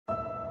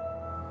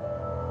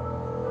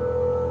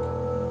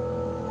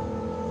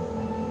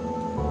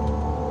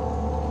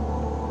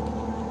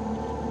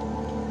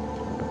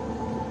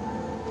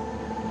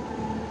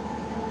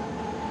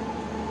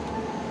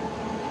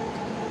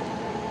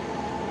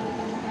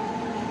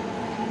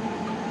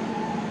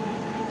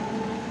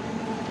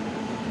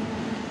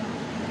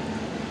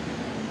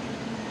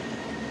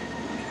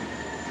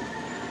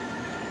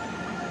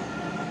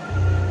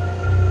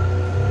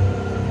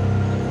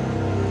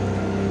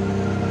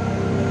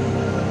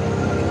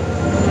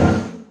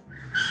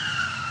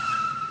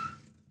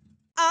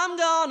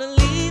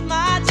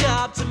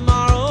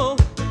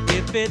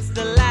if it's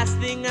the last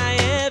thing I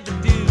ever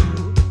do.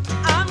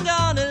 I'm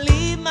gonna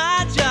leave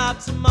my job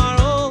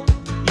tomorrow.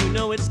 You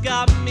know it's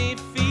got me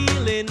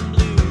feeling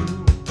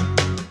blue.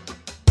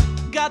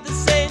 Got the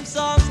same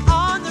songs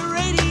on the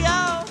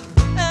radio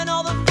and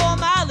all the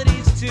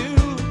formalities too.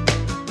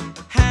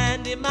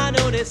 Hand in my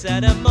notice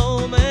at a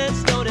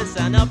moment's notice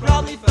and I'll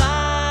probably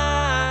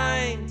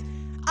find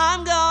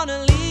I'm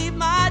gonna leave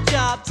my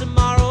job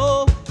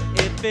tomorrow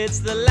if it's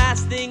the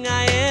last thing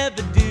I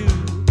ever do.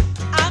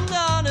 I'm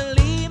gonna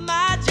leave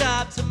my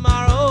job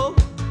tomorrow.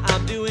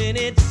 I'm doing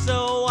it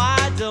so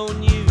why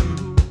don't you?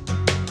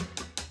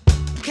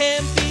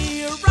 Can't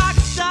be a rock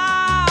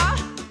star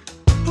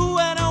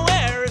when I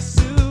wear a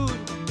suit.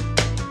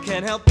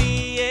 Can't help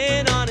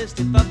being honest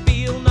if I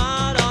feel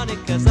not on it,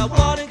 'cause I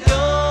wanna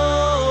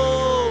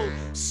go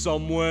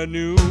somewhere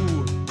new.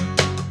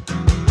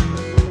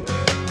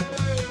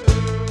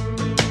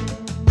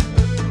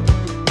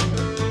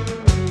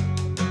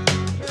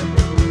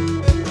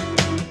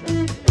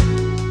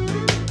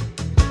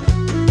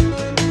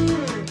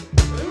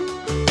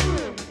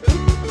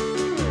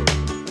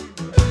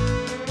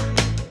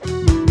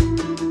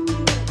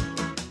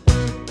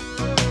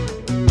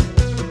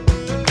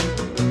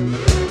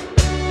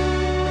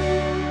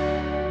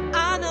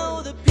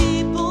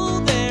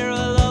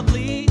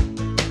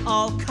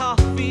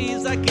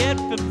 I get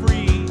for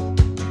free,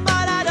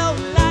 but I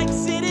don't like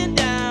sitting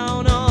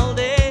down all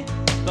day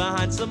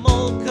behind some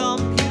old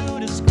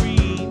computer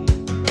screen.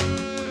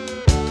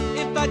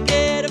 If I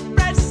get a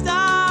fresh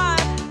start,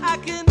 I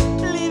can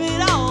leave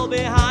it all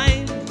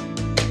behind.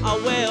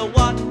 I'll wear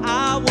what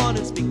I want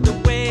and speak the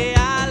way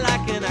I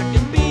like, and I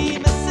can be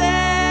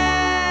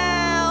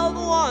myself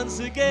once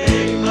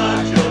again.